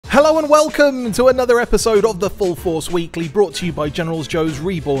Hello and welcome to another episode of the Full Force Weekly, brought to you by GeneralsJoes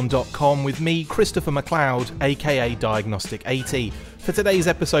Reborn.com with me, Christopher McLeod AKA Diagnostic 80. For today's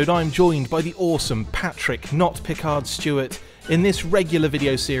episode, I'm joined by the awesome Patrick Notpicard Stewart. In this regular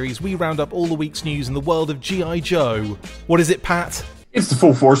video series, we round up all the week's news in the world of G.I. Joe. What is it, Pat? It's the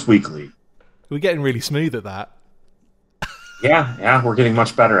Full Force Weekly. We're getting really smooth at that. Yeah, we're getting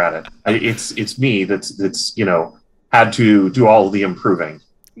much better at it. It's me that's had to do all the improving.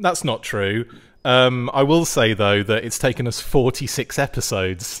 That's not true. I will say though that it's taken us 46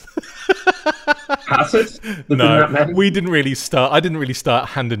 episodes. Has it? No, we didn't really start. I didn't really start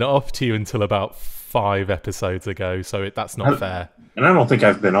handing it off to you until about 5 episodes ago. So that's not fair. And I don't think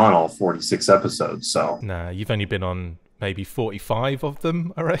I've been on all 46 episodes. So no, you've only been on maybe 45 of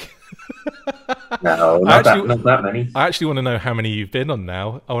them, all right? No, not that many. I actually want to know how many you've been on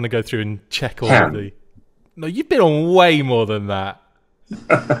now. I want to go through and check all of the... No, you've been on way more than that.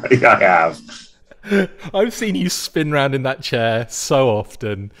 Yeah, I have. I've seen you spin around in that chair so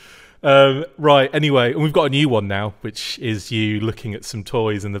often. Right, anyway, and we've got a new one now, which is you looking at some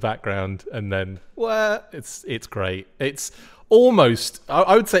toys in the background, and then, well, it's great. It's almost,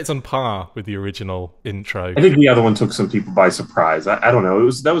 I would say it's on par with the original intro. I think the other one took some people by surprise. I don't know.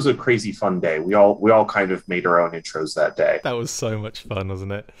 That was a crazy fun day. We all kind of made our own intros that day. That was so much fun,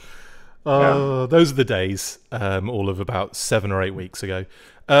 wasn't it? Oh, yeah. Those are the days, all of about 7 or 8 weeks ago.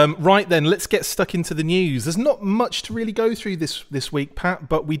 Right then, let's get stuck into the news. There's not much to really go through this week, Pat,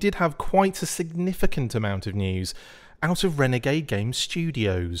 but we did have quite a significant amount of news out of Renegade Game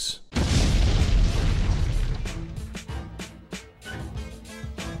Studios.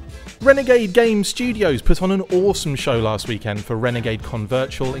 Renegade Game Studios put on an awesome show last weekend for Renegade Con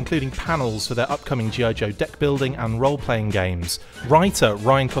Virtual, including panels for their upcoming G.I. Joe deck building and role-playing games. Writer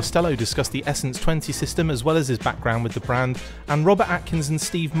Ryan Costello discussed the Essence 20 system as well as his background with the brand, and Robert Atkins and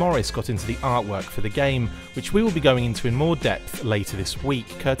Steve Morris got into the artwork for the game, which we will be going into in more depth later this week,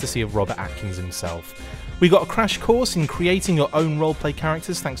 courtesy of Robert Atkins himself. We got a crash course in creating your own roleplay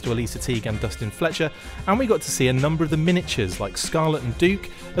characters thanks to Elisa Teague and Dustin Fletcher, and we got to see a number of the miniatures like Scarlet and Duke,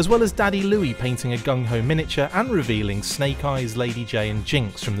 as well as Daddy Louie painting a gung-ho miniature and revealing Snake Eyes, Lady J and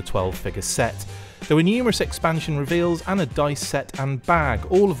Jinx from the 12-figure set. There were numerous expansion reveals and a dice set and bag,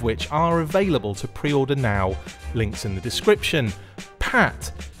 all of which are available to pre-order now. Links in the description.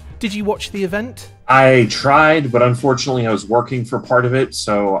 Pat, did you watch the event? I tried, but unfortunately I was working for part of it,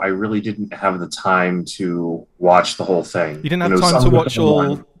 so I really didn't have the time to watch the whole thing. You didn't have time to watch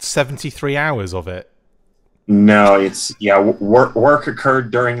all 73 hours of it? No, work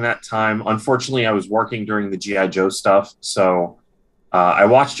occurred during that time. Unfortunately, I was working during the G.I. Joe stuff, so I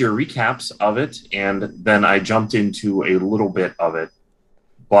watched your recaps of it, and then I jumped into a little bit of it,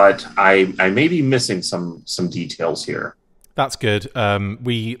 but I may be missing some details here. That's good.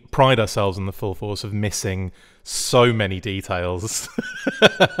 We pride ourselves on the Full Force of missing so many details.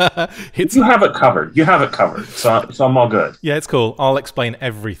 You have it covered. You have it covered. So I'm all good. Yeah, it's cool. I'll explain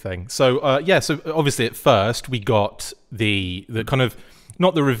everything. So so obviously at first we got the kind of,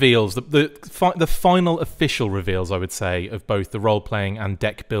 not the reveals, the final official reveals, I would say, of both the role playing and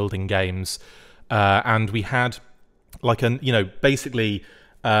deck building games, and we had like basically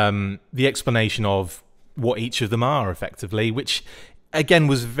the explanation of what each of them are effectively, which again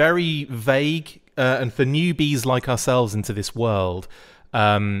was very vague, and for newbies like ourselves into this world,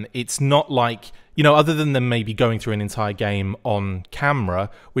 it's not like, other than them maybe going through an entire game on camera,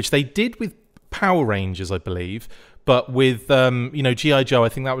 which they did with Power Rangers, I believe, but with G.I. Joe, I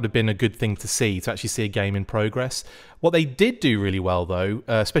think that would have been a good thing to actually see a game in progress. What they did do really well though,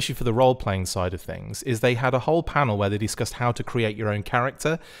 especially for the role-playing side of things, is they had a whole panel where they discussed how to create your own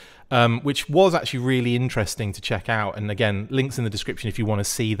character, which was actually really interesting to check out. And again, links in the description if you want to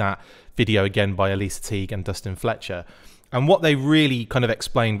see that video again by Elisa Teague and Dustin Fletcher. And what they really kind of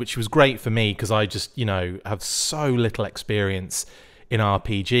explained, which was great for me because I just, have so little experience in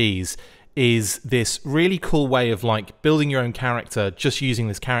RPGs, is this really cool way of like building your own character just using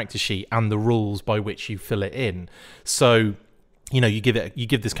this character sheet and the rules by which you fill it in. So you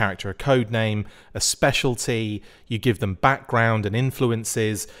give this character a code name, a specialty, you give them background and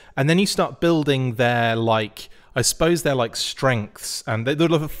influences, and then you start building their, like, I suppose they're like strengths, and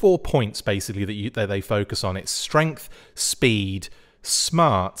they're 4 points basically that they focus on. It's strength, speed,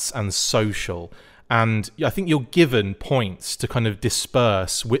 smarts, and social. And I think you're given points to kind of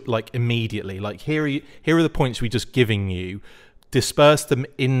disperse with, like, immediately. Like, here are the points we're just giving you. Disperse them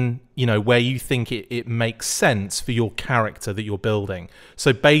in, where you think it makes sense for your character that you're building.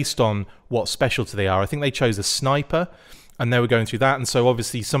 So based on what specialty they are, I think they chose a sniper, and they were going through that. And so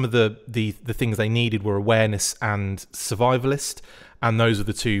obviously some of the things they needed were awareness and survivalist. and those are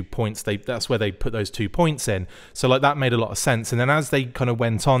the 2 points that's where they put those 2 points in. So like that made a lot of sense. And then as they kind of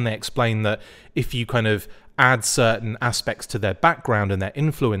went on, they explained that if you kind of add certain aspects to their background and their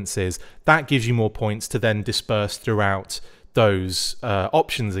influences, that gives you more points to then disperse throughout those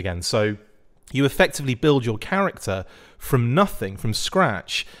options again. So you effectively build your character from nothing, from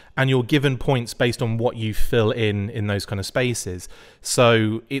scratch, and you're given points based on what you fill in those kind of spaces.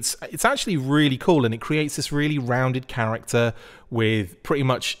 So it's actually really cool, and it creates this really rounded character with pretty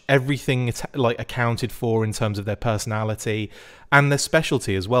much everything like accounted for in terms of their personality and their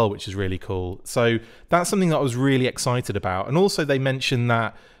specialty as well, which is really cool. So that's something that I was really excited about. And also they mentioned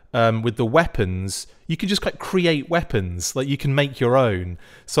that with the weapons, you can just create weapons, like you can make your own.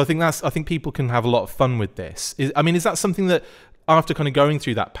 So I think people can have a lot of fun with this. I mean, is that something that, after kind of going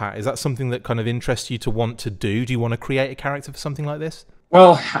through that, Pat, is that something that kind of interests you to want to do? Do you want to create a character for something like this?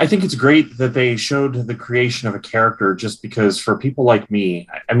 Well, I think it's great that they showed the creation of a character, just because for people like me,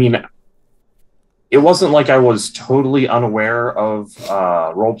 I mean, it wasn't like I was totally unaware of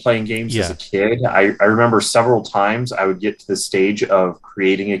role-playing games as a kid. I remember several times I would get to the stage of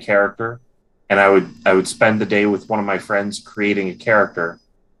creating a character, and I would spend the day with one of my friends creating a character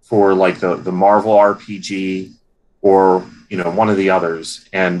for like the Marvel RPG or, you know, one of the others,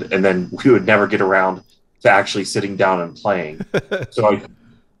 and then we would never get around to actually sitting down and playing. So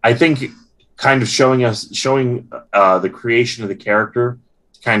I think kind of showing the creation of the character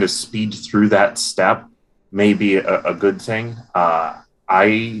to kind of speed through that step may be a good thing.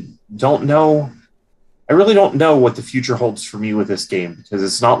 I don't know. I really don't know what the future holds for me with this game, because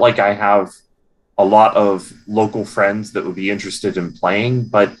it's not like I have a lot of local friends that would be interested in playing,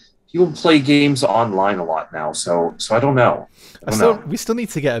 but people play games online a lot now, so I don't know. We still need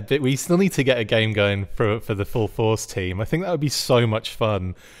to get a game going for the Full Force team. I think that would be so much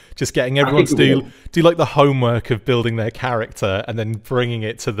fun. Just getting everyone to do like the homework of building their character and then bringing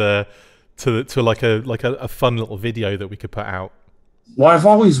it to like a fun little video that we could put out. Well, I've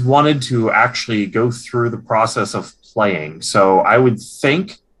always wanted to actually go through the process of playing, so I would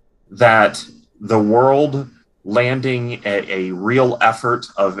think that the world landing at a real effort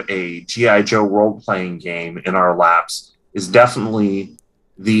of a G.I. Joe role-playing game in our laps is definitely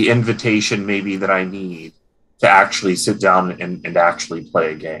the invitation maybe that I need to actually sit down and actually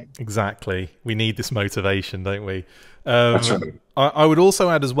play a game. Exactly. We need this motivation, don't we? That's right. I would also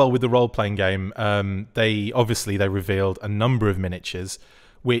add as well with the role-playing game, they revealed a number of miniatures,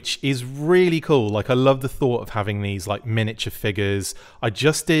 which is really cool. Like, I love the thought of having these like miniature figures. I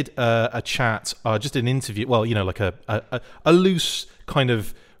just did a chat, just an interview. Well, you know, like a loose kind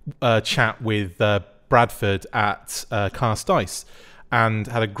of chat with Bradford at Cast Dice, and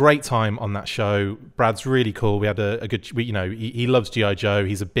had a great time on that show. Brad's really cool. We had a good, you know, he loves G.I. Joe.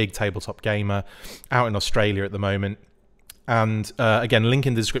 He's a big tabletop gamer out in Australia at the moment. And again, link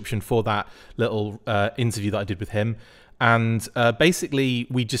in the description for that little interview that I did with him. And basically,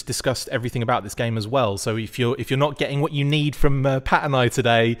 we just discussed everything about this game as well. So if you're not getting what you need from Pat and I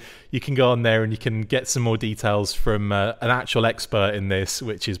today, you can go on there and you can get some more details from an actual expert in this,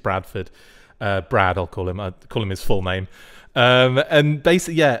 which is Bradford. Brad, I'll call him his full name. And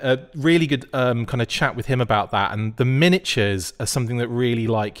basically, yeah, a really good kind of chat with him about that. And the miniatures are something that really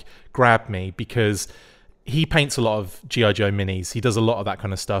like grabbed me, because he paints a lot of G.I. Joe minis. He does a lot of that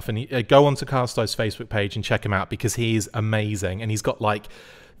kind of stuff. And go onto Cast Dice's Facebook page and check him out, because he is amazing. And he's got like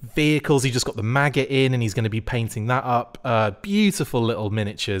vehicles. He just got the maggot in, and he's going to be painting that up. Beautiful little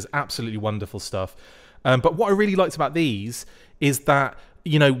miniatures. Absolutely wonderful stuff. But what I really liked about these is that,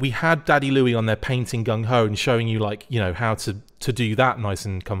 you know, we had Daddy Louie on there painting Gung Ho and showing you, like, you know, how to do that nice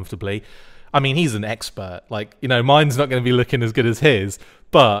and comfortably. I mean, he's an expert. Like, you know, mine's not going to be looking as good as his,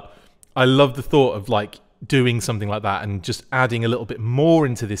 but I love the thought of like doing something like that and just adding a little bit more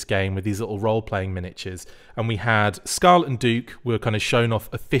into this game with these little role-playing miniatures. And we had Scarlet and Duke were kind of shown off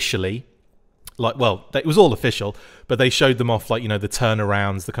officially. Like, well, it was all official, but they showed them off, like, you know, the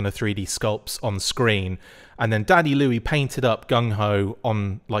turnarounds, the kind of 3D sculpts on screen. And then Daddy Louie painted up Gung Ho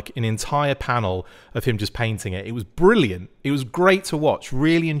on like an entire panel of him just painting it. It was brilliant. It was great to watch.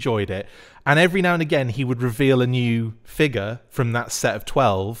 Really enjoyed it. And every now and again, he would reveal a new figure from that set of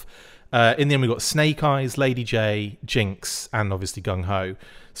 12. In the end, we got Snake Eyes, Lady J, Jinx, and obviously Gung Ho.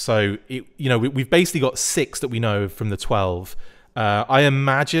 So, you know, we've basically got 6 that we know from the 12. I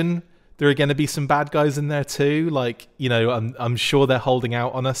imagine there are going to be some bad guys in there too. Like, you know, I'm sure they're holding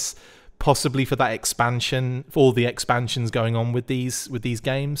out on us, possibly for that expansion, for all the expansions going on with these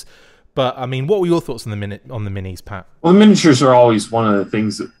games. But I mean, what were your thoughts on the minis, Pat? Well, the miniatures are always one of the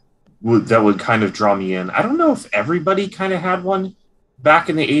things that would kind of draw me in. I don't know if everybody kind of had one back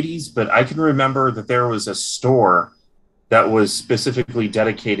in the 80s, but I can remember that there was a store that was specifically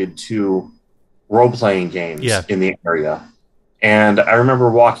dedicated to role-playing games Yeah. in the area. And I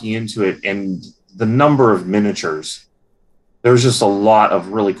remember walking into it, and the number of miniatures, there was just a lot of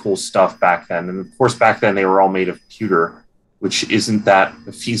really cool stuff back then. And of course, back then they were all made of pewter, which isn't that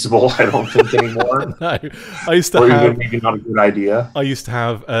feasible, I don't think, anymore. No, I used to or have, even maybe not a good idea. I used to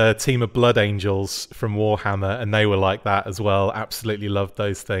have a team of Blood Angels from Warhammer, and they were like that as well. Absolutely loved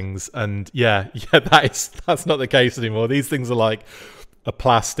those things. And yeah, that's not the case anymore. These things are like a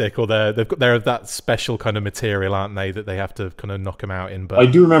plastic, or they're of that special kind of material, aren't they, that they have to kind of knock them out in. But I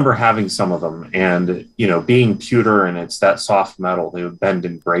do remember having some of them, and being pewter and it's that soft metal, they would bend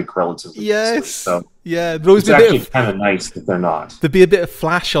and break relatively easily. So yeah, there'd always it's be actually kind of nice that they're not. There'd be a bit of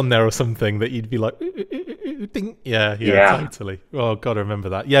flash on there or something that you'd be like, ding. Yeah, totally. Oh god, I remember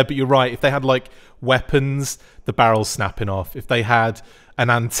that. Yeah, but you're right. If they had like weapons, the barrel's snapping off. If they had an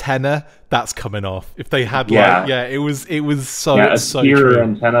antenna, that's coming off. If they had it was so a so spear true.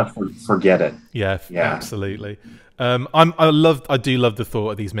 Antenna, forget it. Yeah, absolutely. I do love the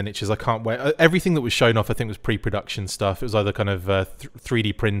thought of these miniatures. I can't wait. Everything that was shown off, I think, was pre-production stuff. It was either kind of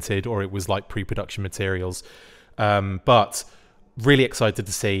 3D printed or it was like pre-production materials. But really excited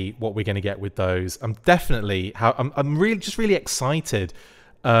to see what we're going to get with those. I'm really excited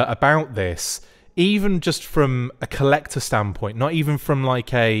about this, even just from a collector standpoint, not even from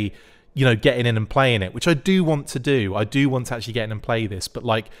like a getting in and playing it, which I do want to do. I do want to actually get in and play this, but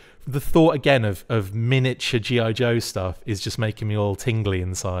like the thought again of miniature G.I. Joe stuff is just making me all tingly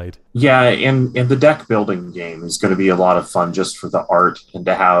inside. Yeah, and the deck building game is going to be a lot of fun just for the art, and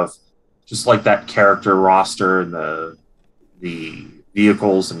to have just like that character roster and the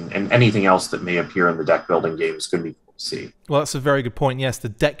vehicles and anything else that may appear in the deck building game is going to be cool to see. Well, that's a very good point. Yes, the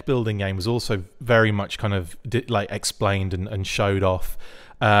deck building game was also very much kind of like explained and showed off.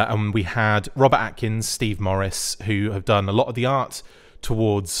 And we had Robert Atkins, Steve Morris, who have done a lot of the art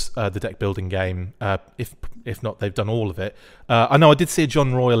towards the deck building game. If not, they've done all of it. I know I did see a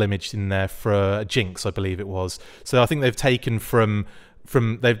John Royal image in there for Jinx, I believe it was. So I think they've taken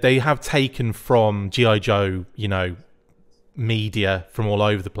they have taken from G.I. Joe, media from all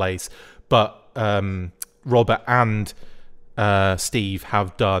over the place. But Robert and Steve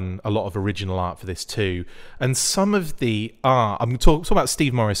have done a lot of original art for this too, and some of the art, I'm talk about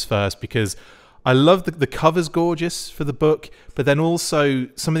Steve Morris first, because I love the cover's gorgeous for the book, but then also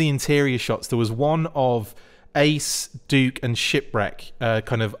some of the interior shots. There was one of Ace, Duke and Shipwreck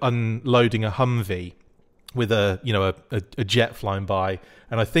kind of unloading a Humvee with a jet flying by,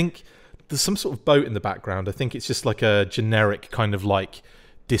 and I think there's some sort of boat in the background. I think it's just like a generic kind of like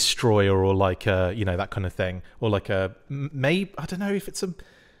destroyer, or like a that kind of thing, or like a I don't know if it's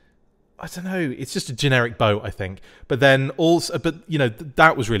it's just a generic boat, I think. But then also,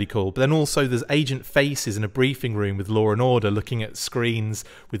 that was really cool. But then also there's Agent Faces in a briefing room with Law and Order looking at screens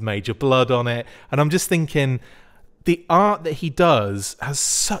with Major Blood on it, and I'm just thinking the art that he does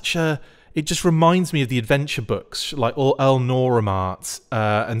has it just reminds me of the adventure books, like all Earl Norham art.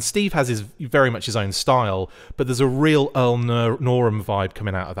 And Steve has very much his own style, but there's a real Earl Norham vibe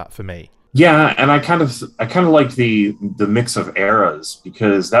coming out of that for me. Yeah, and I kind of like the mix of eras,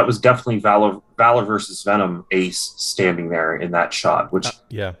 because that was definitely Valor versus Venom Ace standing there in that shot, which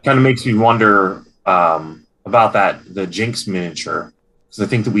kind of makes me wonder about the Jinx miniature. Because I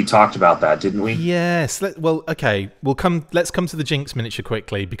think that we talked about that, didn't we? Yes. Okay. Let's come to the Jinx miniature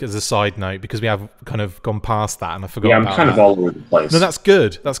quickly, because a side note, because we have kind of gone past that, and I forgot. Yeah, I'm kind of all over the place. No, that's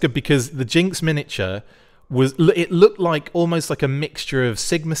good. That's good, because the Jinx miniature it looked like almost like a mixture of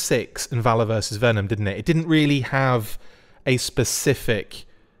Sigma 6 and Valor versus Venom, didn't it? It didn't really have a specific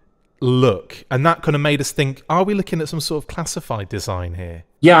look, and that kind of made us think: are we looking at some sort of classified design here?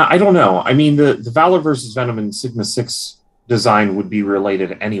 Yeah, I don't know. I mean, the Valor versus Venom and Sigma 6 design would be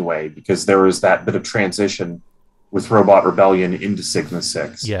related anyway, because there was that bit of transition with Robot Rebellion into Sigma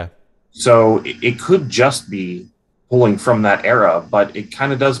 6. Yeah. So it could just be pulling from that era, but it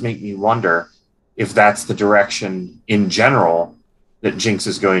kind of does make me wonder if that's the direction in general that Jinx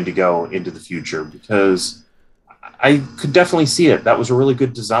is going to go into the future, because I could definitely see it. That was a really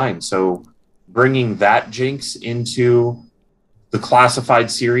good design. So bringing that Jinx into the classified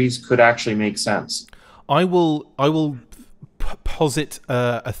series could actually make sense. I will posit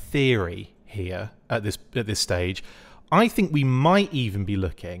a theory here at this stage. I think we might even be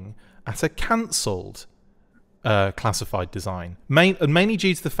looking at a cancelled classified design, mainly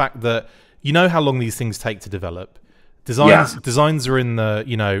due to the fact that how long these things take to develop. Designs are in the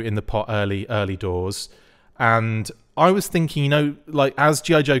in the pot early doors, and I was thinking, like as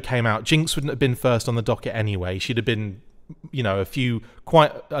G.I. Joe came out, Jinx wouldn't have been first on the docket anyway. She'd have been you know,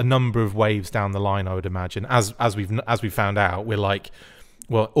 quite a number of waves down the line, I would imagine. As we found out, we're like,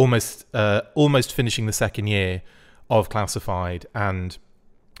 well, almost finishing the second year of Classified, and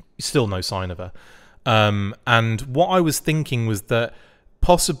still no sign of her. And what I was thinking was that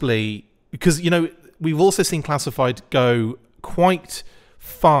possibly, because, you know, we've also seen Classified go quite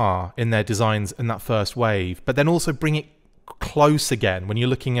far in their designs in that first wave, but then also bring it close again when you're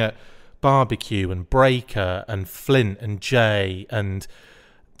looking at Barbecue and Breaker and Flint and Jay and,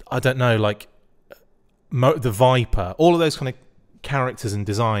 I don't know, like the Viper, all of those kind of characters and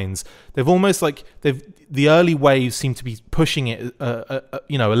designs. They've almost like the early waves seem to be pushing it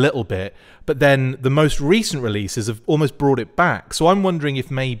you know, a little bit, but then the most recent releases have almost brought it back. So I'm wondering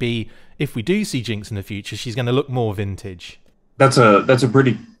if maybe if we do see Jinx in the future, she's going to look more vintage. That's a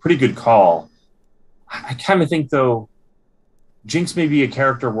pretty good call. I kind of think, though, Jinx may be a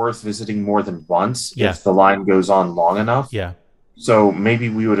character worth visiting more than once if the line goes on long enough. Yeah. So maybe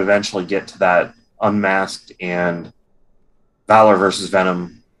we would eventually get to that unmasked and Valor versus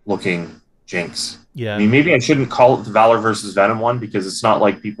Venom looking Jinx. Yeah. I mean, maybe I shouldn't call it the Valor versus Venom one, because it's not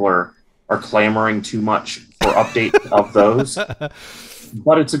like people are clamoring too much for update of those.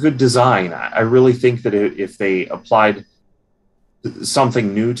 But it's a good design. I really think that if they applied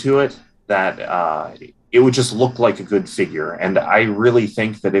something new to it, that it would just look like a good figure. And I really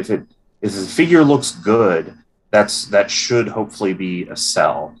think that if the figure looks good, that should hopefully be a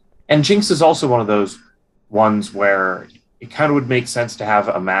sell. And Jinx is also one of those ones where it kind of would make sense to have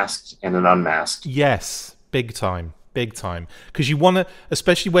a masked and an unmasked. Yes, big time, because you want to,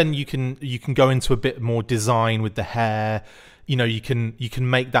 especially when you can go into a bit more design with the hair. You know, you can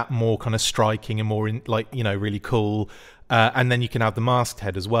make that more kind of striking and more like, you know, really cool. And then you can have the masked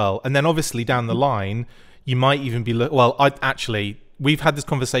head as well. And then obviously down the line, you might even be... Well, we've had this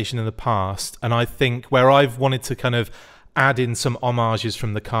conversation in the past, and I think where I've wanted to kind of add in some homages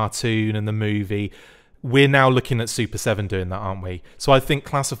from the cartoon and the movie, we're now looking at Super 7 doing that, aren't we? So I think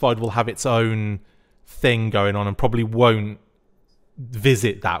Classified will have its own thing going on and probably won't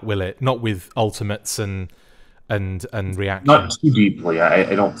visit that, will it? Not with Ultimates and Reaction. Not too deeply,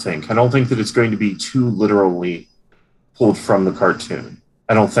 I don't think. I don't think that it's going to be too literally pulled from the cartoon.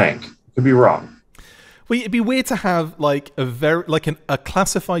 I don't think. Could be wrong. Well, it'd be weird to have like a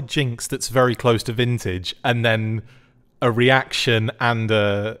Classified Jinx that's very close to vintage, and then a Reaction and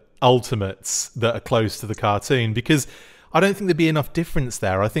a Ultimates that are close to the cartoon, because I don't think there'd be enough difference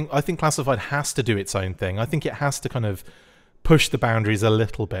there. I think Classified has to do its own thing. I think it has to kind of push the boundaries a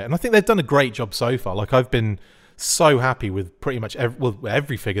little bit, and I think they've done a great job so far. Like, I've been so happy with pretty much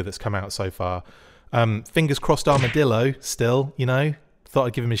every figure that's come out so far. Fingers crossed Armadillo still, you know. Thought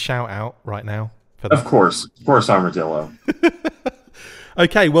I'd give him a shout out right now. Of course Armadillo.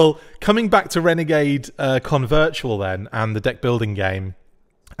 Okay, well, coming back to Renegade Con Virtual then, and the deck building game,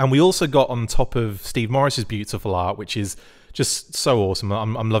 and we also got on top of Steve Morris's beautiful art, which is just so awesome.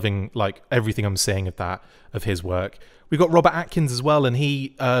 I'm loving like everything I'm seeing of his work. We got Robert Atkins as well, and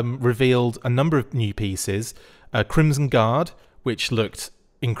he revealed a number of new pieces. Crimson Guard, which looked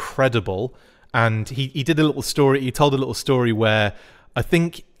incredible, and he did a little story. He told a little story where I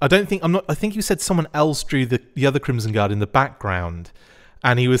think you said someone else drew the other Crimson Guard in the background,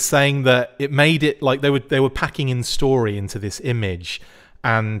 and he was saying that it made it like they were packing in story into this image,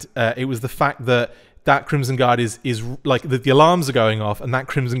 and it was the fact that Crimson Guard is like the alarms are going off, and that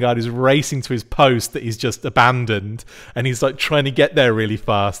Crimson Guard is racing to his post that he's just abandoned, and he's like trying to get there really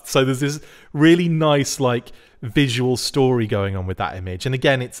fast. So there's this really nice like visual story going on with that image. And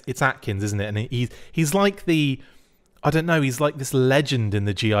again, it's Atkins, isn't it? And he's like he's like this legend in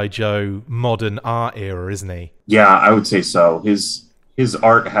the G.I. Joe modern art era, isn't he? Yeah, I would say so. His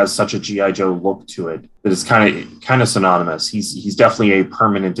art has such a G.I. Joe look to it that it's kind of synonymous. He's definitely a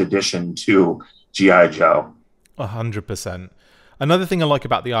permanent addition to G.I. Joe. 100%. Another thing I like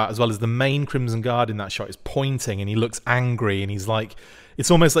about the art as well is the main Crimson Guard in that shot is pointing, and he looks angry, and he's like, it's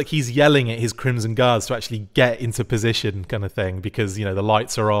almost like he's yelling at his Crimson Guards to actually get into position, kind of thing, because, you know, the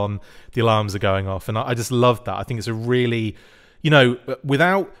lights are on, the alarms are going off, and I just love that. I think it's a really, you know,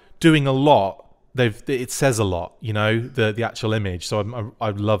 without doing a lot, it says a lot, you know, the actual image. So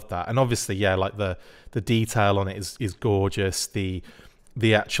I love that, and obviously, yeah, like the detail on it is gorgeous. The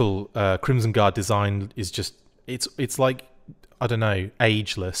actual Crimson Guard design is just it's like, I don't know,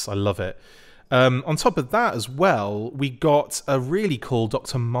 ageless. I love it. On top of that as well, we got a really cool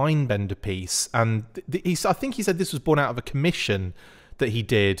Dr. Mindbender piece, and I think he said this was born out of a commission that he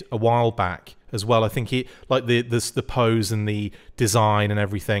did a while back as well. I think he like the pose and the design and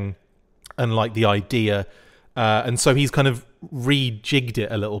everything, and like the idea, and so he's kind of rejigged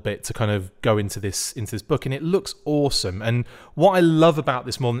it a little bit to kind of go into this book, and it looks awesome. And what I love about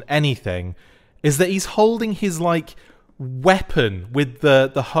this more than anything is that he's holding his like weapon with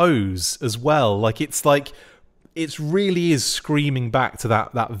the hose as well. Like it really is screaming back to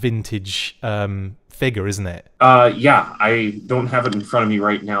that vintage figure, isn't it? Yeah, I don't have it in front of me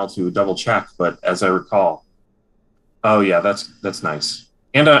right now to double check, but as I recall, oh yeah, that's nice.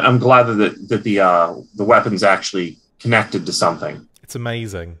 And I'm glad that the weapon's actually connected to something. It's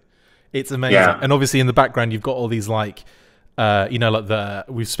amazing. It's amazing. Yeah. And obviously in the background you've got all these like like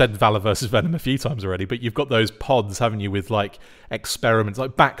we've spent Valor versus Venom a few times already, but you've got those pods, haven't you, with like experiments,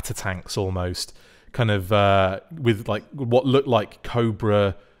 like back to tanks almost, kind of with like what looked like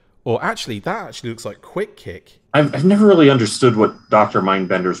Cobra, or actually that actually looks like Quick Kick. I've never really understood what Dr.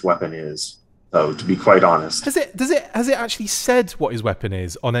 Mindbender's weapon is, though, to be quite honest. Has it actually said what his weapon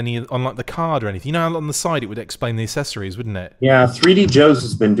is on like the card or anything? You know, on the side it would explain the accessories, wouldn't it? Yeah, 3D Joe's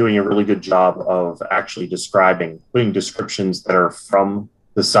has been doing a really good job of actually putting descriptions that are from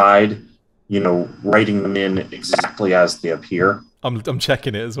the side, you know, writing them in exactly as they appear. I'm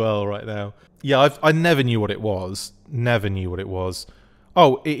checking it as well right now. Yeah, I never knew what it was. Never knew what it was.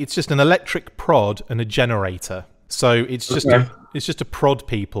 Oh, it's just an electric prod and a generator. So it's just it's just to prod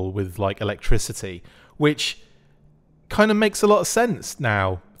people with like electricity, which kind of makes a lot of sense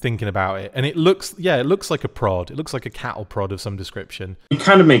now thinking about it. And it looks like a prod. It looks like a cattle prod of some description. It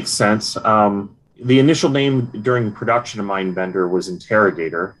kind of makes sense. The initial name during production of Mindbender was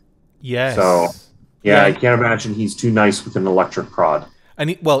Interrogator. Yes. So yeah, I can't imagine he's too nice with an electric prod. And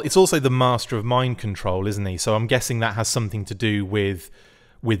it's also the master of mind control, isn't he? So I'm guessing that has something to do with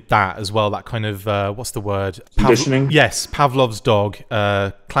that as well. That kind of what's the word? Conditioning. Yes, Pavlov's dog.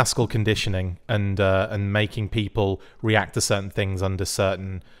 Classical conditioning and making people react to certain things under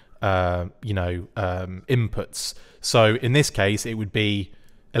certain inputs. So in this case, it would be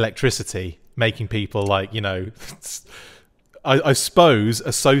electricity, making people like I suppose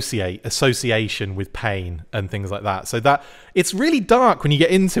association with pain and things like that. So that it's really dark when you get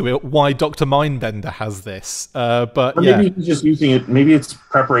into it. Why Dr. Mindbender has this, but or maybe he's just using it. Maybe it's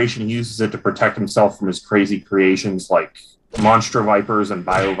preparation. He uses it to protect himself from his crazy creations like Monstro Vipers and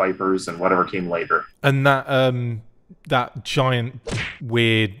Bio Vipers and whatever came later. And that giant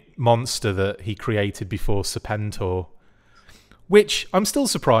weird monster that he created before Serpentor, which I'm still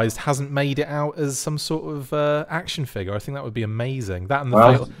surprised hasn't made it out as some sort of action figure. I think that would be amazing. That and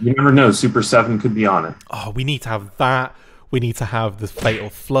the you never know. Super 7 could be on it. Oh, we need to have that. We need to have the Fatal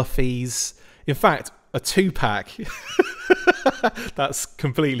Fluffies. In fact, a 2-pack. That's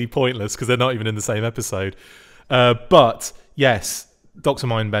completely pointless because they're not even in the same episode. But yes, Dr.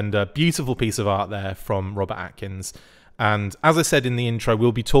 Mindbender, beautiful piece of art there from Robert Atkins. And as I said in the intro,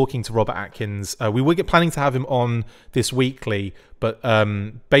 we'll be talking to Robert Atkins. We were planning to have him on this weekly, but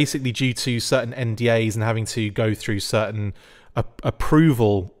basically due to certain NDAs and having to go through certain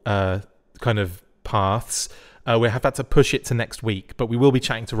approval kind of paths, we have had to push it to next week. But we will be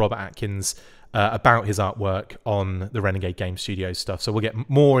chatting to Robert Atkins about his artwork on the Renegade Game Studios stuff. So we'll get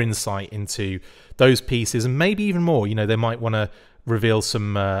more insight into those pieces and maybe even more. You know, they might want to reveal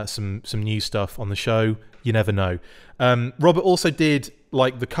some new stuff on the show. You never know. Robert also did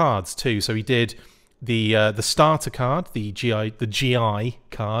like the cards too. So he did the starter card, the GI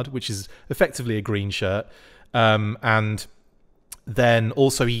card, which is effectively a green shirt, and then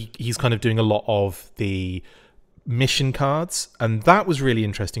also he's kind of doing a lot of the mission cards, and that was really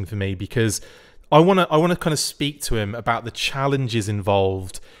interesting for me because I want to kind of speak to him about the challenges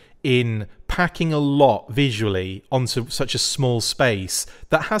involved in packing a lot visually onto such a small space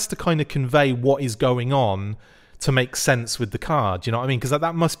that has to kind of convey what is going on to make sense with the card. You know what I mean? Because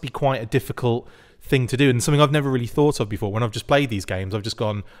that must be quite a difficult thing to do and something I've never really thought of before. When I've just played these games, I've just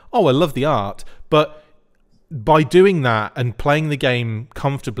gone, oh, I love the art. But by doing that and playing the game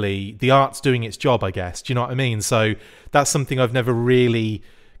comfortably, the art's doing its job, I guess. Do you know what I mean? So that's something I've never really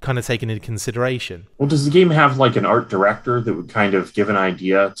kind of taken into consideration. Well, does the game have like an art director that would kind of give an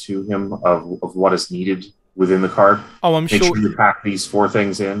idea to him of what is needed within the card? Oh, I'm sure you pack these 4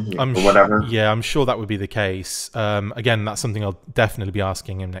 things in or whatever. Yeah, I'm sure that would be the case. Again, that's something I'll definitely be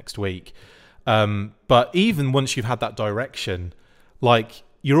asking him next week. But even once you've had that direction, like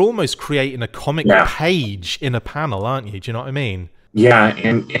you're almost creating a comic page in a panel, aren't you? Do you know what I mean? Yeah,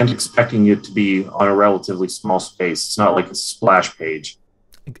 and expecting it to be on a relatively small space. It's not like a splash page.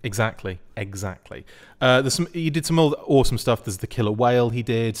 Exactly. You did some awesome stuff. There's the killer whale he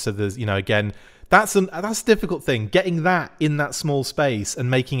did. So there's, again, that's a difficult thing. Getting that in that small space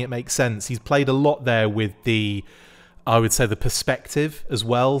and making it make sense. He's played a lot there with I would say the perspective as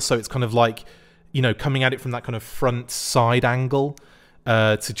well. So it's kind of like you know, coming at it from that kind of front side angle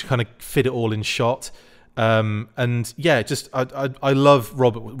to kind of fit it all in shot. And yeah, just I love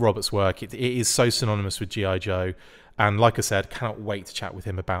Robert's work. It is so synonymous with G.I. Joe, and like I said, cannot wait to chat with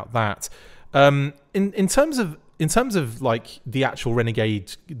him about that. In terms of like the actual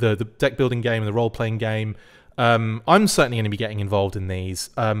Renegade, the deck building game and the role playing game, I'm certainly going to be getting involved in these.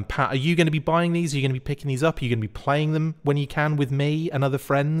 Pat, are you going to be buying these? Are you going to be picking these up? Are you going to be playing them when you can with me and other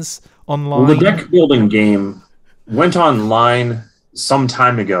friends online? Well, the deck building game went online some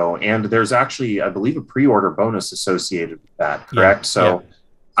time ago, and there's actually, I believe, a pre-order bonus associated with that, correct? So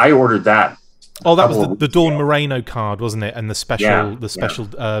I ordered that. Oh, that was the Dawn Moreno card, wasn't it? And the special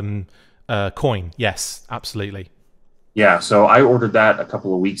coin. Yes, absolutely. Yeah, so I ordered that a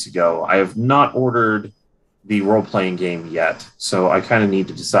couple of weeks ago. I have not ordered the role-playing game yet, so I kind of need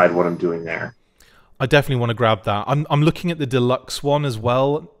to decide what I'm doing there. I definitely want to grab that. I'm looking at the deluxe one as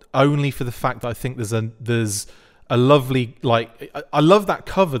well, only for the fact that I think there's a lovely, like, I love that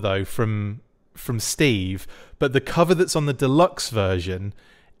cover though from Steve, but the cover that's on the deluxe version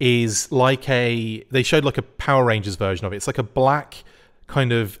is like they showed like a Power Rangers version of it. It's like a black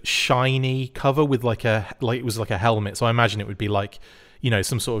kind of shiny cover with like it was like a helmet. So I imagine it would be like, you know,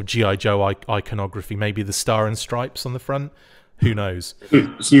 some sort of G.I. Joe iconography, maybe the star and stripes on the front. Who knows?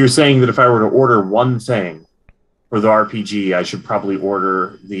 So you're saying that if I were to order one thing for the RPG, I should probably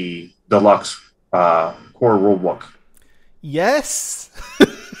order the deluxe core rulebook? Yes.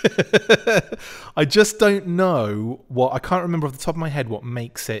 I just don't know I can't remember off the top of my head what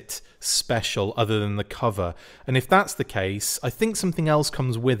makes it special other than the cover. And if that's the case, I think something else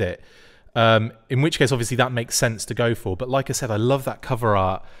comes with it. In which case, obviously, that makes sense to go for. But like I said, I love that cover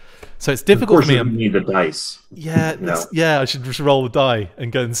art. So it's difficult for me. You need the dice. Yeah, yeah. I should just roll the die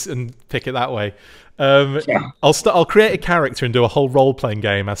and go and pick it that way. I'll create a character and do a whole role playing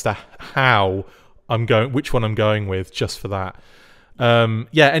game as to how I'm going, which one I'm going with, just for that.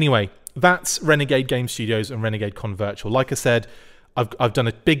 Yeah. Anyway, that's Renegade Game Studios and Renegade Con Virtual. Like I said, I've done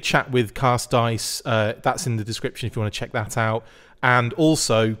a big chat with Cast Dice. That's in the description if you want to check that out. And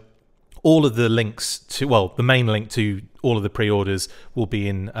also, all of the links to, well, the main link to all of the pre-orders will be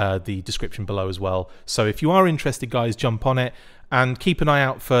in the description below as well. So if you are interested, guys, jump on it and keep an eye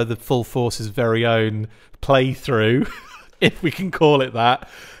out for the Full Force's very own playthrough, if we can call it that.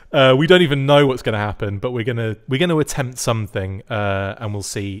 We don't even know what's going to happen, but we're gonna attempt something, and we'll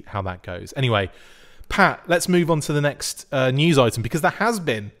see how that goes. Anyway, Pat, let's move on to the next news item, because there has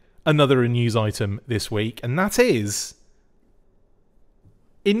been another news item this week, and that is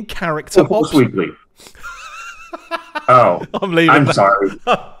in character Weekly. Oh, I'm leaving. I'm sorry.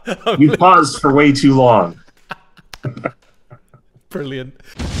 You paused for way too long. Brilliant.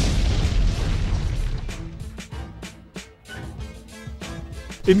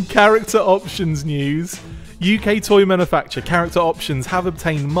 In character options news, UK toy manufacturer Character Options have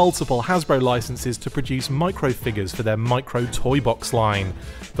obtained multiple Hasbro licenses to produce micro figures for their Micro Toy Box line.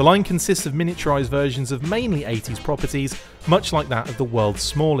 The line consists of miniaturized versions of mainly 80s properties, much like that of The World's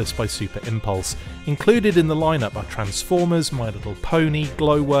Smallest by Super Impulse. Included in the lineup are Transformers, My Little Pony,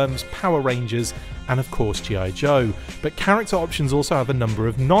 Glowworms, Power Rangers, and of course G.I. Joe. But Character Options also have a number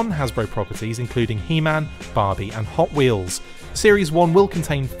of non-Hasbro properties, including He-Man, Barbie, and Hot Wheels. Series 1 will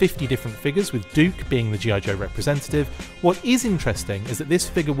contain 50 different figures, with Duke being the G.I. Joe representative. What is interesting is that this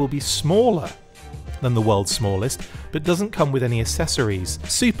figure will be smaller than the World's Smallest, but doesn't come with any accessories.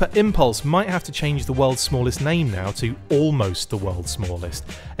 Super Impulse might have to change the World's Smallest name now to Almost the World's Smallest.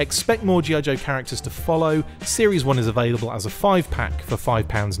 Expect more G.I. Joe characters to follow. Series 1 is available as a 5-pack for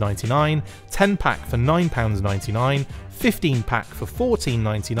 £5.99, 10-pack for £9.99, 15-pack for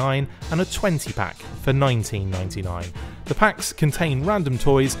 $14.99, and a 20-pack for $19.99. The packs contain random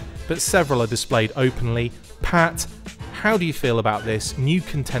toys, but several are displayed openly. Pat, how do you feel about this new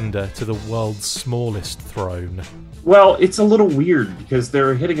contender to the World's Smallest throne? Well, it's a little weird because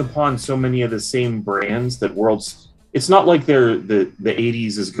they're hitting upon so many of the same brands that it's not like the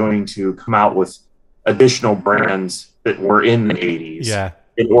 80s is going to come out with additional brands that were in the 80s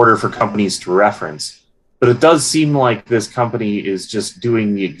in order for companies to reference. But it does seem like this company is just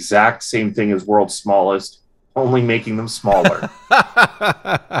doing the exact same thing as World's Smallest, only making them smaller.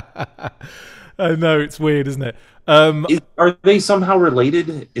 I know, it's weird, isn't it? Are they somehow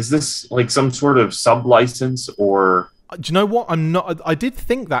related? Is this like some sort of sub-license, or... Do you know what? I did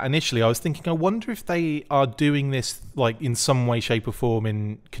think that initially. I was thinking, I wonder if they are doing this like in some way, shape, or form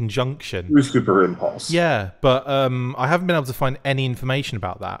in conjunction with Super Impulse. Yeah, but I haven't been able to find any information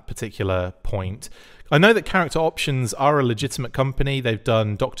about that particular point. I know that Character Options are a legitimate company. They've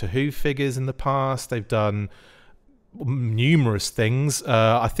done Doctor Who figures in the past. They've done numerous things.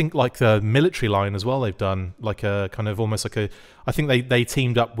 I think like the military line as well. They've done like a kind of almost like a. I think they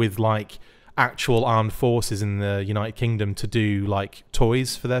teamed up with like actual armed forces in the United Kingdom to do like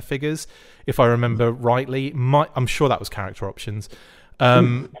toys for their figures, if I remember rightly. I'm sure that was character options.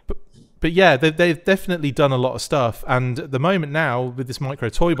 But yeah, they've definitely done a lot of stuff. And at the moment now with this micro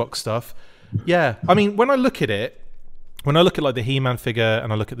toy box stuff, yeah, I mean, when I look at it, when I look at like the He-Man figure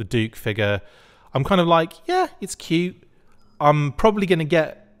and I look at the Duke figure, I'm kind of like, yeah, it's cute. I'm probably going to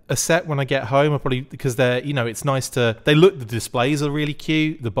get a set when I get home. I probably, because they're, it's nice to, the displays are really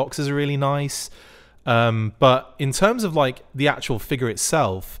cute. The boxes are really nice. But in terms of like the actual figure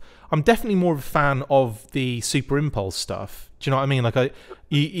itself, I'm definitely more of a fan of the Super Impulse stuff. Do you know what I mean? Like,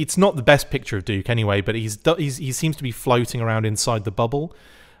 it's not the best picture of Duke anyway, but he seems to be floating around inside the bubble,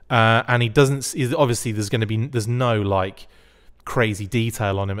 and he doesn't. Obviously, there's no like crazy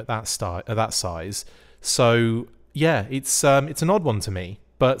detail on him at that size. So yeah, it's an odd one to me,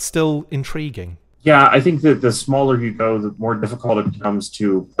 but still intriguing. Yeah, I think that the smaller you go, the more difficult it becomes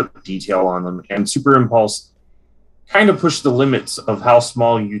to put detail on them. And Super Impulse kind of push the limits of how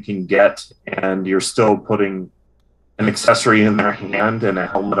small you can get, and you're still putting an accessory in their hand and a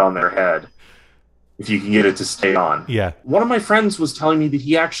helmet on their head, if you can get it to stay on. Yeah. One of my friends was telling me that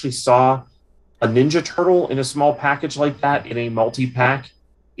he actually saw a Ninja Turtle in a small package like that in a multi-pack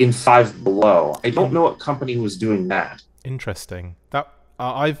in Five Below. I don't know what company was doing that. Interesting.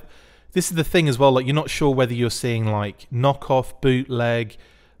 This is the thing as well, like you're not sure whether you're seeing like knockoff, bootleg.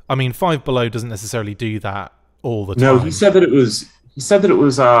 I mean, Five Below doesn't necessarily do that all the time. No, he said that it was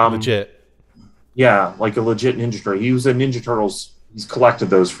legit. Yeah, like a legit Ninja Turtle. He was a Ninja Turtles. He's collected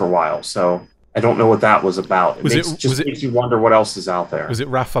those for a while, so I don't know what that was about. It makes you wonder what else is out there. Was it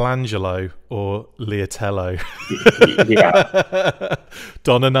Raffaelangelo or Leotello? Yeah.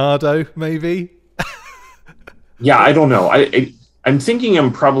 Donardo, maybe? Yeah, I don't know. I'm thinking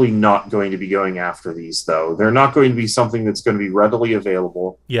I'm probably not going to be going after these, though. They're not going to be something that's going to be readily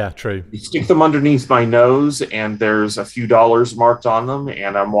available. Yeah, true. You stick them underneath my nose, and there's a few dollars marked on them,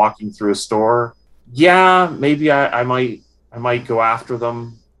 and I'm walking through a store. Yeah, maybe I might go after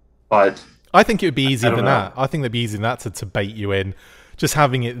them, but I think it would be easier than that. I think it'd be easier than that to bait you in. Just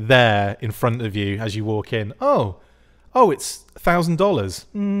having it there in front of you as you walk in. Oh, it's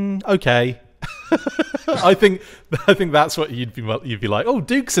 $1,000. Okay. I think that's what you'd be like. Oh,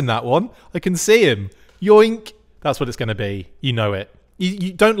 Duke's in that one. I can see him. Yoink. That's what it's going to be. You know it.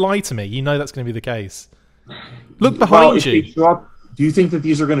 You don't lie to me. You know that's going to be the case. Look behind you. Do you think that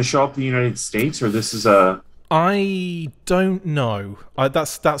these are going to show up in the United States, or this is a? I don't know.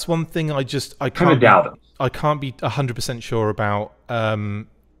 That's one thing I kind of doubt it. I can't be 100% sure about.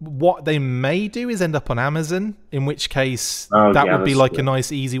 What they may do is end up on Amazon, in which case that would be like a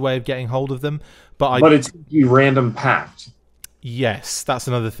nice, easy way of getting hold of them. But it's random packed. Yes, that's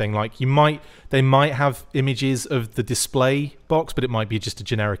another thing. Like they might have images of the display box, but it might be just a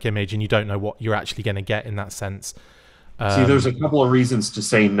generic image, and you don't know what you're actually going to get in that sense. See, there's a couple of reasons to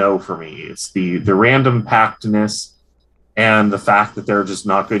say no for me. It's the random packedness, and the fact that they're just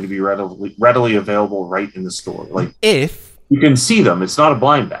not going to be readily available right in the store. Like if you can see them, it's not a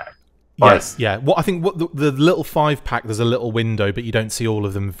blind bag. Yes, yeah. Well, I think the little 5-pack, there's a little window, but you don't see all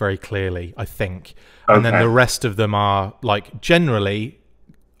of them very clearly, I think. Okay. And then the rest of them are like generally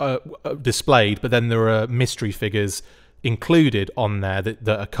displayed, but then there are mystery figures included on there that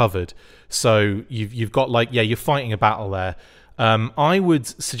are covered. So you've got like, yeah, you're fighting a battle there. I would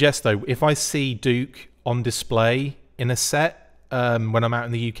suggest though, if I see Duke on display in a set when I'm out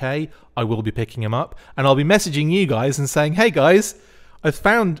in the UK, I will be picking him up, and I'll be messaging you guys and saying, hey guys, I've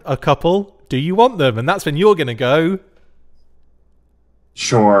found a couple. Do you want them? And that's when you're going to go,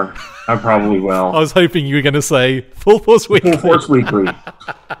 sure, I probably will. I was hoping you were going to say Full Force Weekly. Full Force Weekly.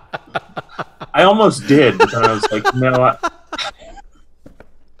 I almost did, but then I was like, no.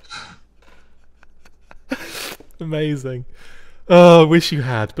 Amazing. Oh, I wish you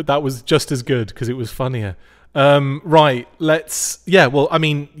had, but that was just as good because it was funnier. Right, let's. Yeah, well, I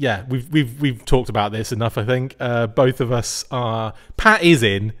mean, yeah, we've talked about this enough. I think both of us are. Pat is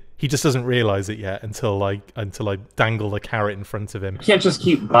in. He just doesn't realize it yet until I dangle the carrot in front of him. You can't just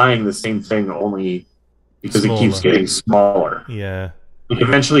keep buying the same thing only because it keeps getting smaller. Yeah.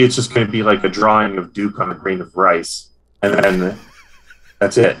 Eventually, it's just going to be like a drawing of Duke on a grain of rice, and then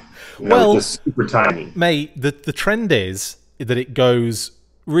that's it. Well, just super tiny. Mate, the trend is that it goes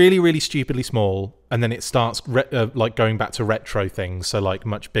really, really stupidly small, and then it starts like going back to retro things, so like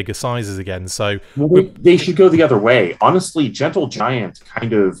much bigger sizes again. So they should go the other way. Honestly, Gentle Giant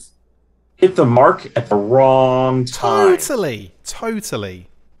kind of hit the mark at the wrong time. Totally.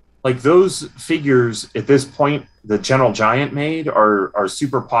 Like those figures at this point the General Giant made are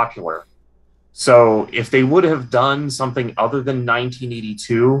super popular. So if they would have done something other than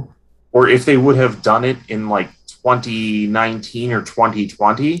 1982, or if they would have done it in like 2019 or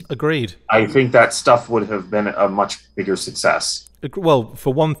 2020, agreed. I think that stuff would have been a much bigger success. Well,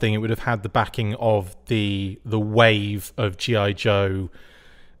 for one thing, it would have had the backing of the wave of G.I. Joe,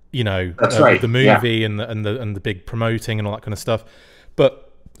 you know, that's right, the movie and the big promoting and all that kind of stuff.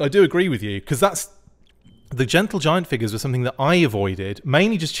 But I do agree with you, because the Gentle Giant figures were something that I avoided,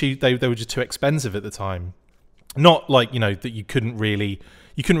 mainly just they were just too expensive at the time. Not like, you know, that you couldn't really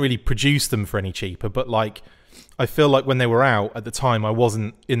produce them for any cheaper, but like I feel like when they were out at the time, I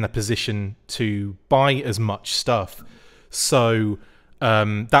wasn't in the position to buy as much stuff. So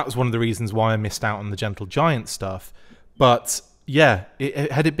that was one of the reasons why I missed out on the Gentle Giant stuff. But yeah,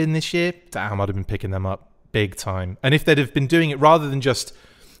 had it been this year, damn, I'd have been picking them up big time. And if they'd have been doing it rather than just,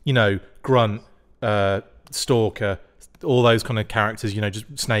 you know, Grunt, Stalker, all those kind of characters, you know,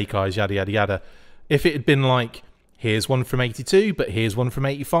 just Snake Eyes, yada, yada, yada. If it had been like, here's one from 82, but here's one from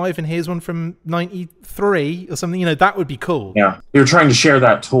 85, and here's one from 93 or something, you know, that would be cool. Yeah, they were trying to share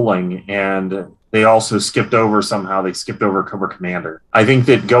that tooling, and they also skipped over Cobra Commander. I think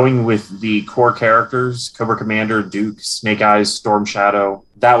that going with the core characters, Cobra Commander, Duke, Snake Eyes, Storm Shadow,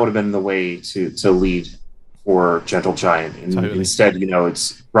 that would have been the way to lead for Gentle Giant. And totally. Instead, you know,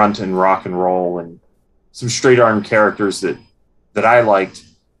 it's Grunt and Rock and Roll and some straight arm characters that I liked,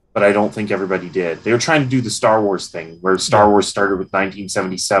 but I don't think everybody did. They were trying to do the Star Wars thing, where Star Wars started with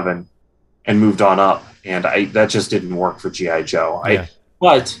 1977 and moved on up, and that just didn't work for G.I. Joe. Yeah.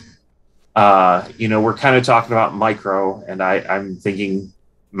 But you know, we're kind of talking about micro, and I'm thinking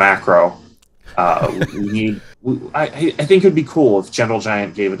macro. I think it'd be cool if Gentle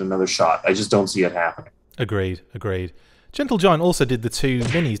Giant gave it another shot. I just don't see it happening. Agreed. Gentle Giant also did the 2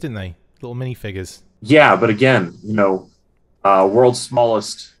 minis, didn't they? Little minifigures. Yeah, but again, you know, World's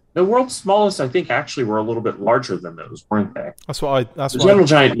Smallest. The World's Smallest, I think, actually were a little bit larger than those, weren't they? The Gentle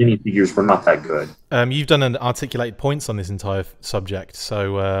Giant minifigures were not that good. You've done an articulated points on this entire subject,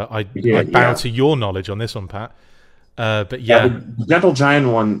 so I bow to your knowledge on this one, Pat. But yeah, the Gentle Giant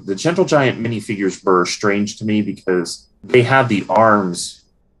minifigures were strange to me because they had the arms,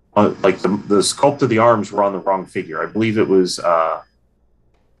 like the sculpt of the arms were on the wrong figure. I believe it was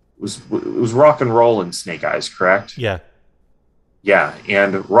Rock and Roll and Snake Eyes, correct? Yeah. Yeah,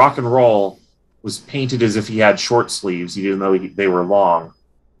 and Rock and Roll was painted as if he had short sleeves, even though they were long.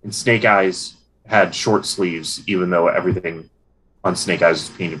 And Snake Eyes had short sleeves, even though everything on Snake Eyes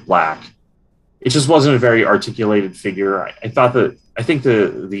was painted black. It just wasn't a very articulated figure. I think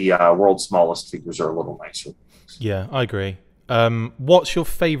the World's Smallest figures are a little nicer. Yeah, I agree. What's your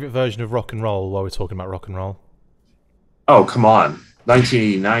favorite version of Rock and Roll while we're talking about Rock and Roll? Oh, come on.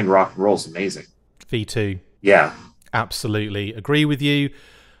 1989 Rock and Roll is amazing. V2. Yeah. Absolutely agree with you.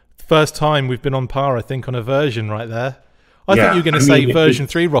 First time we've been on par, I think, on a version right there. I thought you were going to say version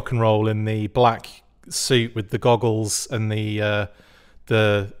 3 Rock and Roll in the black suit with the goggles and the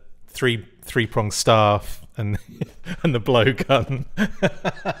three-pronged staff and and the blowgun.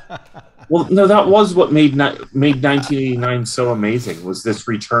 Well, no, that was what made 1989 so amazing, was this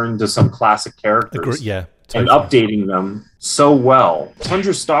return to some classic characters. Yeah, totally. And updating them so well.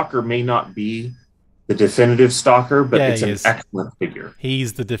 Tundra Stalker may not be the definitive Stalker, but it's an excellent figure.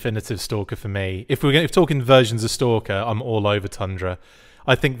 He's the definitive Stalker for me. If we're talking versions of Stalker, I'm all over Tundra.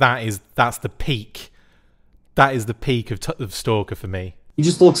 I think that's the peak. That is the peak of Stalker for me. He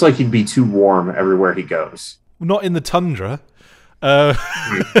just looks like he'd be too warm everywhere he goes. Not in the Tundra.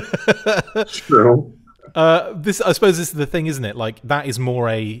 True. I suppose this is the thing, isn't it? Like, that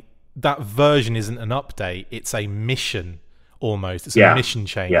version isn't an update. It's a mission almost. It's a mission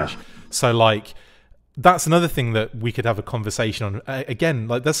change. Yeah. So like, that's another thing that we could have a conversation on. Again,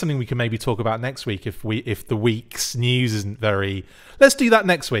 like, that's something we can maybe talk about next week if the week's news isn't very. Let's do that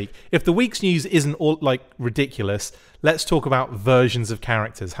next week. If the week's news isn't all like ridiculous, let's talk about versions of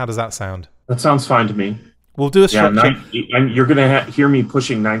characters. How does that sound? That sounds fine to me. We'll do a structure. You're going to hear me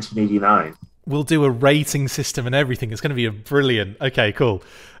pushing 1989. We'll do a rating system and everything. It's going to be brilliant. Okay, cool.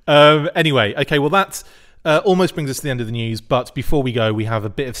 Anyway, okay, well, that's almost brings us to the end of the news. But before we go, we have a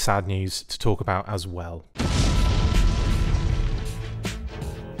bit of sad news to talk about as well.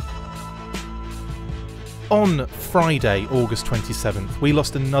 On Friday, August 27th, we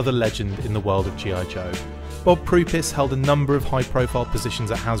lost another legend in the world of G.I. Joe. Bob Prupis held a number of high-profile positions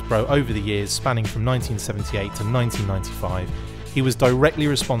at Hasbro over the years, spanning from 1978 to 1995. He was directly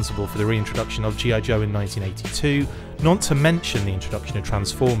responsible for the reintroduction of G.I. Joe in 1982, not to mention the introduction of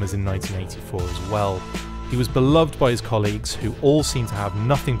Transformers in 1984 as well. He was beloved by his colleagues, who all seemed to have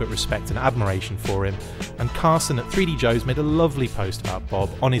nothing but respect and admiration for him, and Carson at 3D Joes made a lovely post about Bob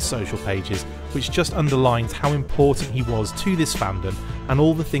on his social pages, which just underlines how important he was to this fandom and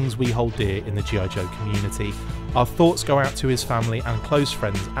all the things we hold dear in the G.I. Joe community. Our thoughts go out to his family and close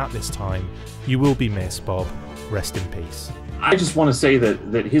friends at this time. You will be missed, Bob. Rest in peace. I just want to say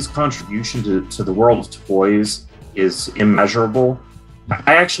that his contribution to the world of toys is immeasurable.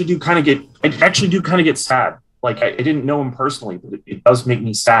 I actually do kind of get sad. Like, I didn't know him personally, but it does make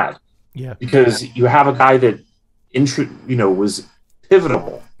me sad. Yeah. Because you have a guy that was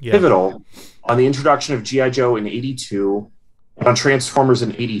pivotal on the introduction of G.I. Joe in '82, on Transformers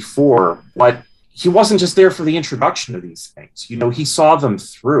in '84, but he wasn't just there for the introduction of these things. You know, he saw them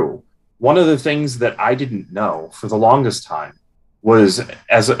through. One of the things that I didn't know for the longest time was,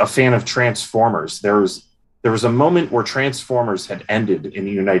 as a fan of Transformers, there was a moment where Transformers had ended in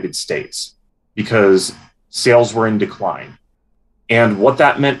the United States because sales were in decline. And what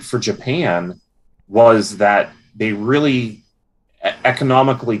that meant for Japan was that they really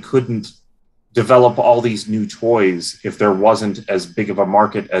economically couldn't develop all these new toys if there wasn't as big of a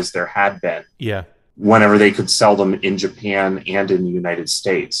market as there had been. Yeah. Whenever they could sell them in Japan and in the United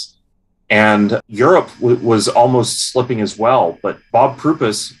States. And Europe was almost slipping as well, but Bob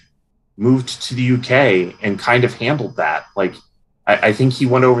Prupus moved to the UK and kind of handled that. Like, I think he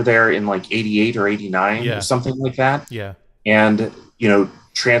went over there in like '88 or '89 or something like that. Yeah. And,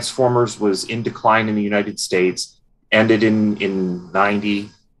 Transformers was in decline in the United States, ended in '90.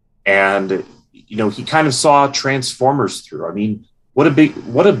 And, he kind of saw Transformers through. I mean, what a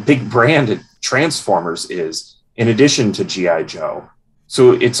big brand Transformers is, in addition to G.I. Joe.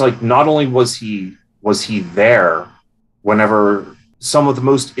 So it's like, not only was he there whenever some of the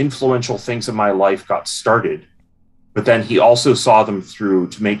most influential things in my life got started, but then he also saw them through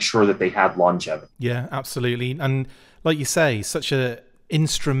to make sure that they had longevity. Yeah, absolutely. And like you say, such a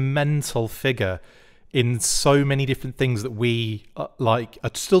instrumental figure in so many different things that we are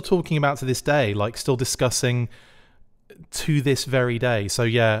still talking about to this day, like still discussing to this very day. So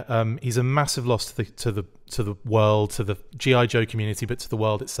yeah, he's a massive loss to the world, to the G.I. Joe community, but to the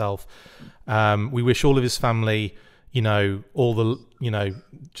world itself. We wish all of his family, all the,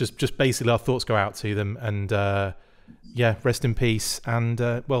 just basically our thoughts go out to them. And yeah, rest in peace. And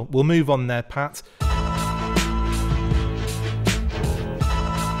well, we'll move on there, Pat.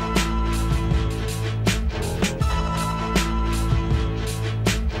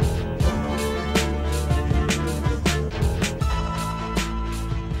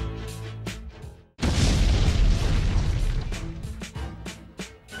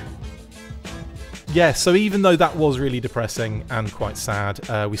 Yeah, so even though that was really depressing and quite sad,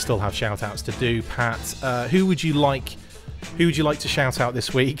 we still have shout-outs to do. Pat, who would you like to shout out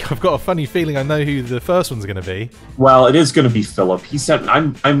this week? I've got a funny feeling I know who the first one's going to be. Well, it is going to be Philip. He said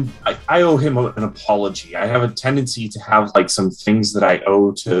I owe him an apology. I have a tendency to have like some things that I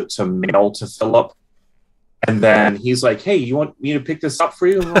owe to mail to Philip. And then he's like, "Hey, you want me to pick this up for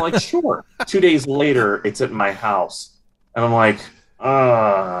you?" And I'm like, "Sure." 2 days later, it's at my house. And I'm like,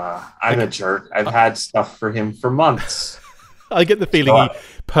 I'm a jerk. I've had stuff for him for months. I get the feeling he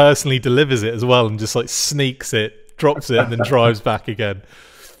personally delivers it as well and just like sneaks it, drops it, and then drives back again.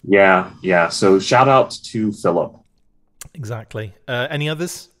 Yeah. So shout out to Philip. Exactly. Any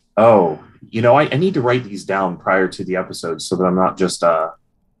others? Oh, I need to write these down prior to the episode so that I'm not just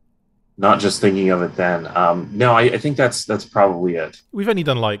thinking of it then. No, I think that's probably it. We've only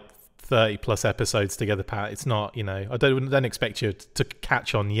done like 30 plus episodes together, Pat. It's not, I don't expect you to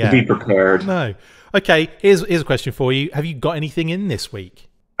catch on yet. To be prepared. No. Okay, here's a question for you. Have you got anything in this week?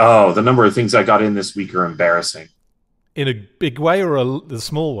 Oh, the number of things I got in this week are embarrassing. In a big way or a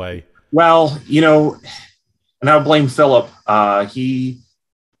small way? Well, and I'll blame Philip. He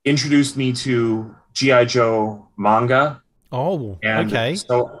introduced me to G.I. Joe manga. Oh, and okay.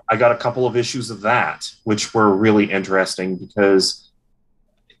 So I got a couple of issues of that, which were really interesting because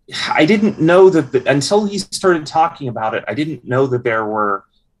I didn't know that until he started talking about it, I didn't know that there were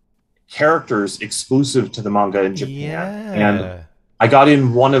characters exclusive to the manga in Japan. Yeah. And I got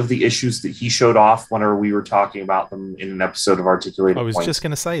in one of the issues that he showed off whenever we were talking about them in an episode of Articulated Points. I was just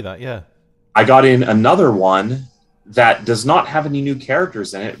going to say that, yeah. I got in another one that does not have any new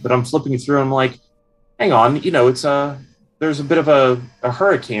characters in it, but I'm flipping through and I'm like, hang on, there's a bit of a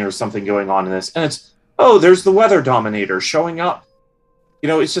hurricane or something going on in this. And there's the Weather Dominator showing up.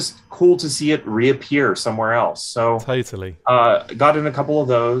 It's just cool to see it reappear somewhere else. So totally. Got in a couple of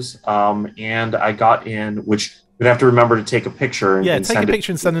those, and I got in, which you'd have to remember to take a picture. And take a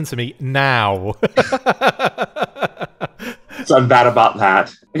picture and send them to me now. So I'm bad about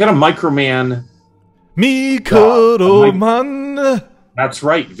that. I got a Microman Micro Man. That's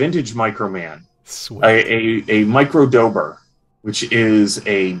right, vintage Microman. Sweet. A Micro Dober, which is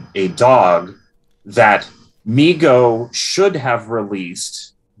a dog that Mego should have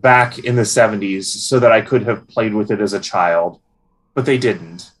released back in the 70s so that I could have played with it as a child, but they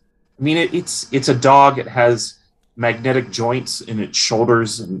didn't. I mean, it's a dog. It has magnetic joints in its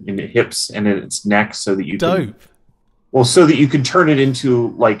shoulders and in its hips and in its neck so that you can, well, so that you can turn it into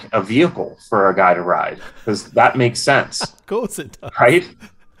like a vehicle for a guy to ride, because that makes sense. Of course it does. Right?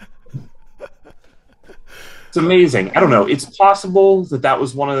 It's amazing. I don't know. It's possible that that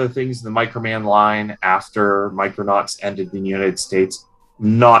was one of the things in the Microman line after Micronauts ended in the United States.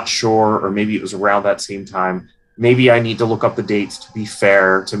 Not sure, or maybe it was around that same time. Maybe I need to look up the dates to be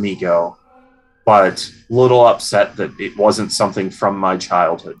fair to Mego, but a little upset that it wasn't something from my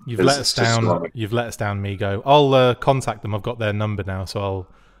childhood. You've let us down. You've let us down, Mego. I'll contact them. I've got their number now, so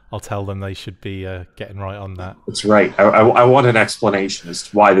I'll tell them they should be getting right on that. That's right. I want an explanation as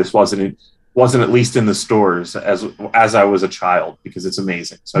to why this wasn't at least in the stores as I was a child, because it's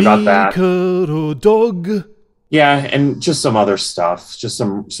amazing. So I got that. Dog. Yeah, and just some other stuff, just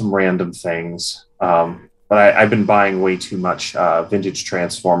some random things. But I've been buying way too much vintage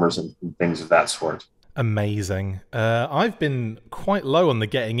Transformers and things of that sort. Amazing. I've been quite low on the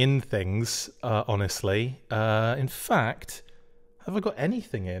getting in things, honestly. In fact, have I got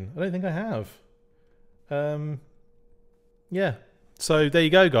anything in? I don't think I have. Yeah. So there you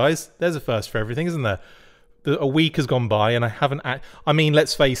go, guys. There's a first for everything, isn't there? A week has gone by and I haven't... I mean,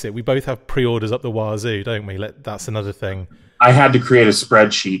 let's face it, we both have pre-orders up the wazoo, don't we? That's another thing. I had to create a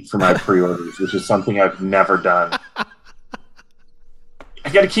spreadsheet for my pre-orders, which is something I've never done. I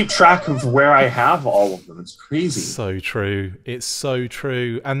got to keep track of where I have all of them. It's crazy. So true. It's so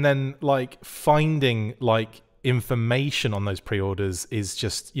true. And then, like, finding, like, information on those pre-orders is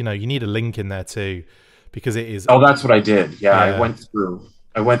just, you know, you need a link in there too, because it is... Oh, that's what I did. Yeah. I went through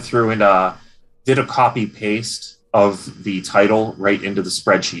and did a copy-paste of the title right into the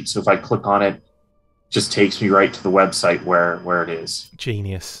spreadsheet. So if I click on it, just takes me right to the website where it is.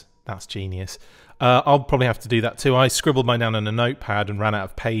 Genius. That's genius. I'll probably have to do that too. I scribbled mine down on a notepad and ran out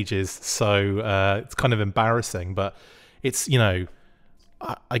of pages, so it's kind of embarrassing. But it's, you know,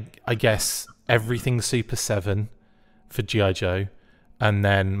 I guess everything Super 7 for G.I. Joe, and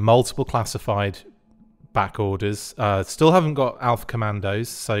then multiple classified back orders. Still haven't got Alpha Commandos,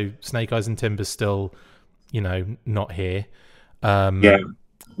 so Snake Eyes and Timber's still, you know, not here. Yeah,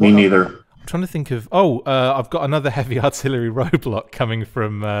 me neither. I'm trying to think of... I've got another heavy artillery roadblock coming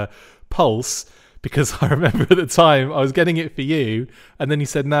from Pulse, because I remember at the time I was getting it for you, and then you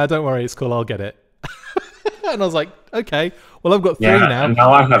said, "Nah, don't worry, it's cool, I'll get it." And I was like, okay, well, I've got 3 now. And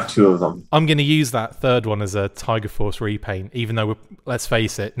now I have 2 of them. I'm going to use that third one as a Tiger Force repaint, even though, let's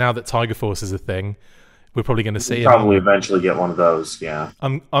face it, now that Tiger Force is a thing, we're probably going to see it. Probably eventually get one of those, yeah.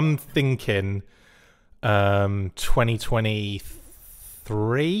 I'm thinking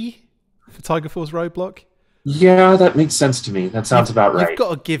 2023 for Tiger Force Roadblock. Yeah, that makes sense to me. That sounds about right. You've got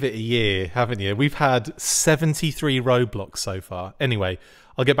to give it a year, haven't you? We've had 73 roadblocks so far. Anyway,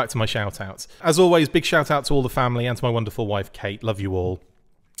 I'll get back to my shout-outs. As always, big shout-out to all the family and to my wonderful wife, Kate. Love you all.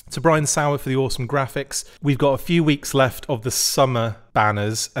 To Brian Sauer for the awesome graphics. We've got a few weeks left of the summer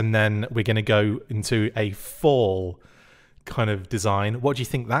banners, and then we're going to go into a fall kind of design. What do you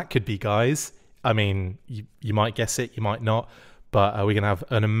think that could be, guys? I mean, you might guess it, you might not. But we're going to have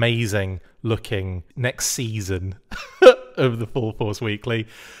an amazing looking next season of the Full Force Weekly.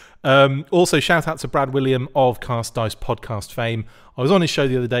 Also, shout out to Brad William of Cast Dice podcast fame. I was on his show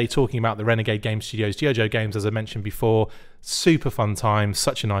the other day talking about the Renegade Game Studios G.I. Joe games, as I mentioned before. Super fun time,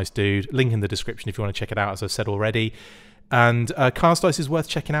 such a nice dude. Link in the description if you want to check it out, as I've said already. And Cast Dice is worth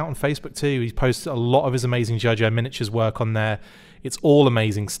checking out on Facebook too. He posts a lot of his amazing G.I. Joe miniatures work on there. It's all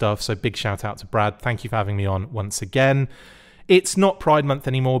amazing stuff, so big shout out to Brad. Thank you for having me on once again. It's not Pride Month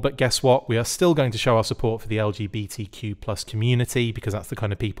anymore, but guess what? We are still going to show our support for the LGBTQ plus community, because that's the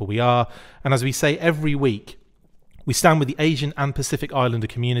kind of people we are. And as we say every week, we stand with the Asian and Pacific Islander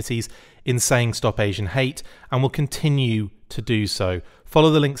communities in saying Stop Asian Hate, and will continue to do so. Follow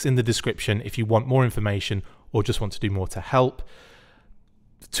the links in the description if you want more information or just want to do more to help.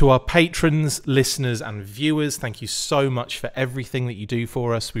 To our patrons, listeners and viewers, thank you so much for everything that you do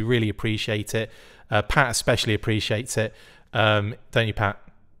for us. We really appreciate it. Pat especially appreciates it. Don't you, Pat?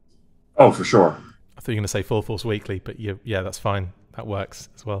 Oh, for sure. I thought you were going to say Full Force Weekly, but yeah, that's fine. That works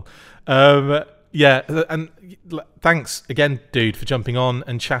as well. Yeah, and thanks again, dude, for jumping on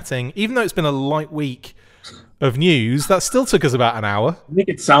and chatting. Even though it's been a light week of news, that still took us about an hour. Make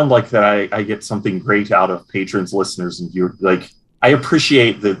it sound like that I get something great out of patrons, listeners, and viewers. Like, I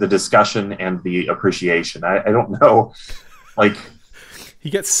appreciate the discussion and the appreciation. I don't know, like he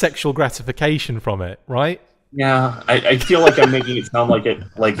gets sexual gratification from it, right? Yeah, I feel like I'm making it sound like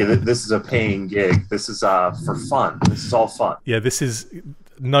this is a paying gig. This is for fun. This is all fun. Yeah, this is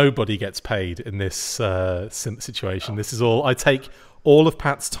nobody gets paid in this situation. This is all I take all of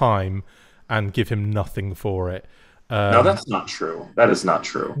Pat's time and give him nothing for it. No, that's not true. That is not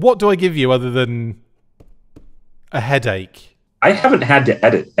true. What do I give you other than a headache? I haven't had to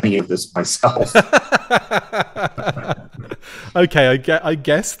edit any of this myself. Okay, I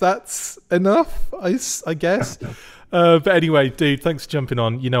guess that's enough. I guess. But anyway, dude, thanks for jumping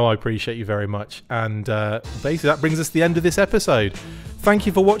on. You know I appreciate you very much. And basically that brings us to the end of this episode. Thank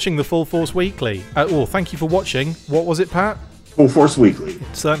you for watching the Full Force Weekly. Thank you for watching. What was it, Pat? Full Force Weekly.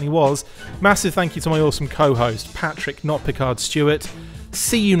 It certainly was. Massive thank you to my awesome co-host, Patrick Notpicard Stewart.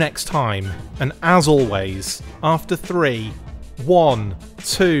 See you next time. And as always, after 3, 1,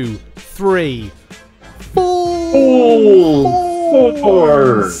 2, 3... Full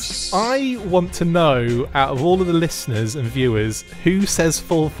Force! I want to know, out of all of the listeners and viewers, who says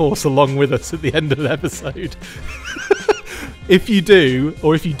Full Force along with us at the end of the episode. If you do,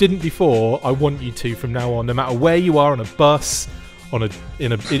 or if you didn't before, I want you to from now on, no matter where you are, on a bus,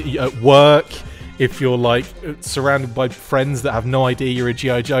 at work, if you're like surrounded by friends that have no idea you're a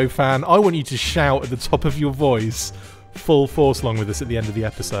G.I. Joe fan, I want you to shout at the top of your voice Full Force along with us at the end of the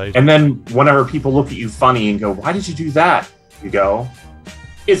episode. And then whenever people look at you funny and go, why did you do that? You go,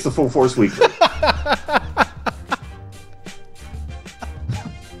 it's the Full Force Weekly.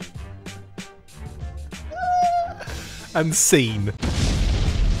 And scene.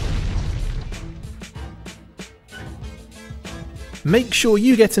 Make sure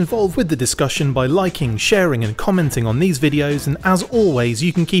you get involved with the discussion by liking, sharing and commenting on these videos, and as always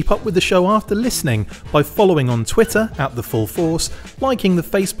you can keep up with the show after listening by following on Twitter @TheFullForce, liking the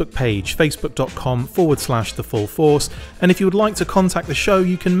Facebook page facebook.com/TheFullForce, and if you would like to contact the show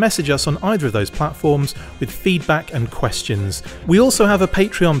you can message us on either of those platforms with feedback and questions. We also have a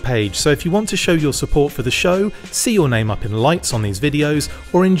Patreon page, so if you want to show your support for the show, see your name up in lights on these videos,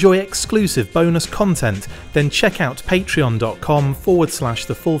 or enjoy exclusive bonus content, then check out patreon.com/TheFullForce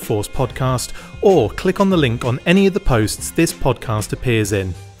podcast, or click on the link on any of the posts this podcast appears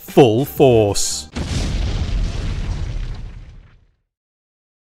in. Full Force!